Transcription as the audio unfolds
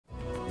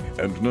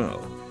And now,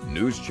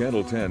 News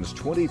Channel 10's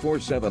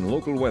 24/7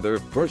 local weather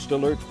first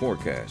alert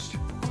forecast.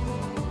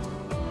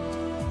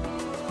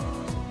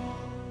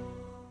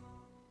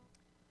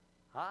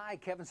 Hi,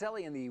 Kevin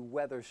Selly in the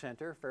Weather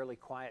Center. Fairly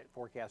quiet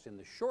forecast in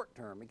the short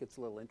term. It gets a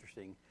little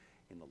interesting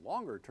in the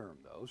longer term,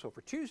 though. So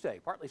for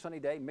Tuesday, partly sunny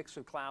day, mix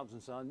of clouds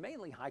and sun,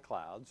 mainly high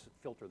clouds,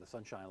 filter the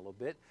sunshine a little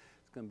bit.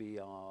 It's going to be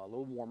a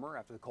little warmer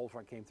after the cold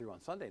front came through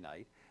on Sunday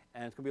night,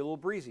 and it's going to be a little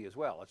breezy as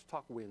well. Let's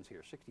talk winds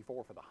here.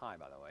 64 for the high,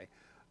 by the way.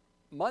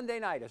 Monday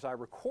night, as I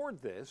record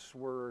this,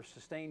 we're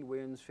sustained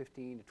winds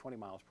 15 to 20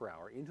 miles per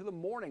hour. Into the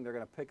morning, they're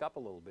going to pick up a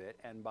little bit,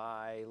 and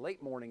by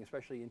late morning,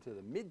 especially into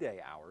the midday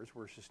hours,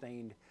 we're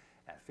sustained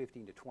at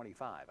 15 to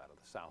 25 out of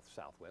the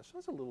south-southwest. So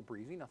it's a little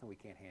breezy, nothing we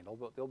can't handle,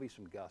 but there'll be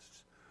some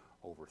gusts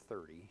over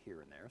 30 here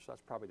and there. So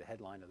that's probably the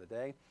headline of the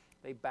day.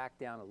 They back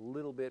down a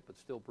little bit, but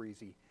still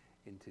breezy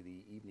into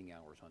the evening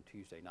hours on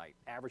Tuesday night.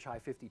 Average high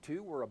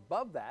 52. We're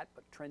above that,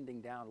 but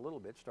trending down a little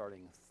bit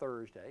starting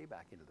Thursday,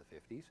 back into the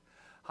 50s.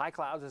 High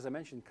clouds, as I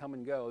mentioned, come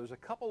and go. There's a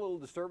couple little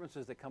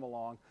disturbances that come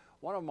along.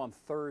 One of them on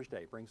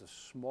Thursday brings a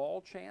small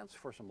chance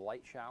for some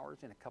light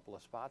showers in a couple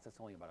of spots.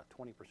 That's only about a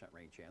 20%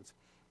 rain chance.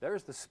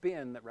 There's the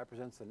spin that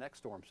represents the next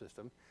storm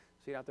system.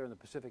 See it out there in the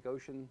Pacific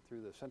Ocean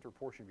through the center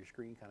portion of your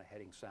screen, kind of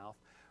heading south.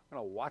 We're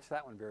going to watch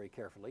that one very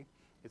carefully.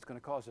 It's going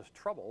to cause us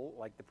trouble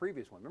like the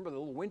previous one. Remember the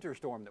little winter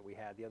storm that we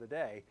had the other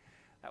day?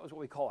 That was what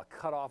we call a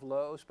cutoff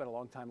low. Spent a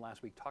long time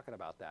last week talking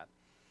about that.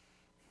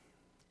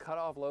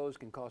 Cutoff lows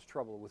can cause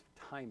trouble with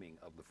timing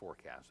of the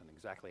forecast and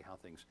exactly how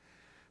things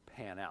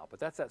pan out. But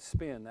that's that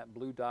spin, that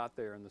blue dot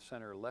there in the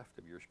center left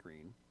of your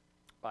screen.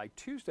 By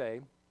Tuesday,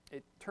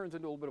 it turns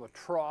into a little bit of a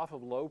trough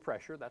of low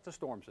pressure. That's a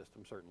storm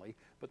system, certainly.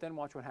 But then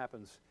watch what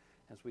happens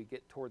as we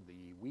get toward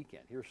the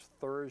weekend. Here's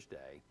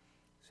Thursday.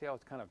 See how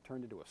it's kind of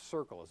turned into a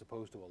circle as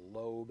opposed to a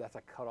low. That's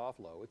a cutoff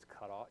low. It's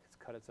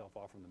cut itself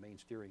off from the main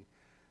steering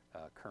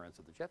currents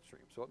of the jet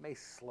stream. So it may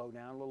slow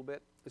down a little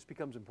bit. This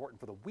becomes important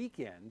for the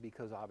weekend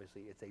because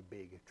obviously it's a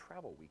big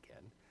travel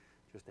weekend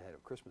just ahead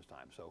of Christmas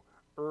time. So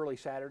early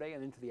Saturday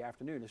and into the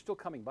afternoon is still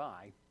coming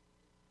by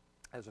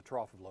as a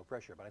trough of low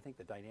pressure, but I think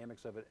the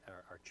dynamics of it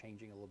are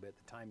changing a little bit.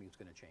 The timing is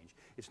going to change.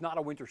 It's not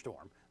a winter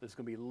storm. It's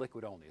going to be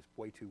liquid only. It's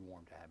way too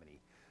warm to have any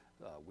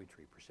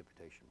wintry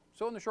precipitation.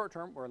 So in the short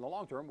term, or in the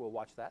long term, we'll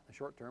watch that. In the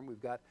short term,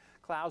 we've got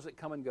clouds that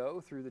come and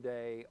go through the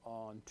day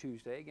on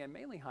Tuesday. Again,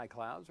 mainly high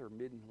clouds or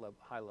mid and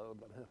high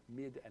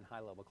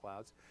level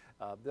clouds.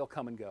 They'll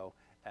come and go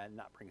and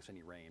not bring us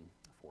any rain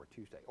for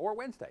Tuesday or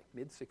Wednesday.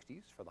 Mid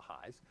 60s for the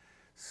highs.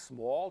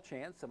 Small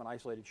chance of an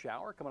isolated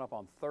shower coming up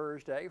on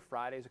Thursday.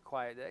 Friday's a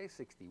quiet day,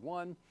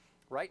 61.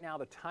 Right now,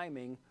 the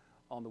timing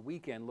on the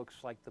weekend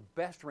looks like the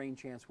best rain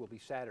chance will be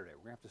Saturday.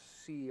 We're going to have to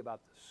see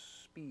about the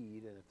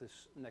speed, and if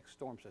this next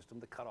storm system,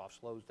 the cutoff,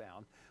 slows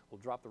down, we'll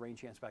drop the rain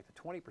chance back to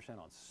 20%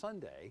 on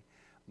Sunday.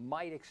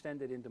 Might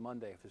extend it into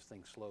Monday if this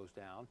thing slows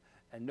down.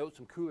 And note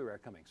some cooler air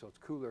coming. So it's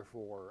cooler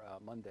for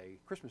Monday,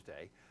 Christmas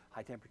Day.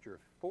 High temperature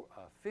of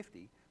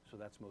 50, so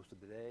that's most of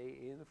the day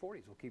in the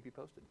 40s. We'll keep you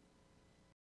posted.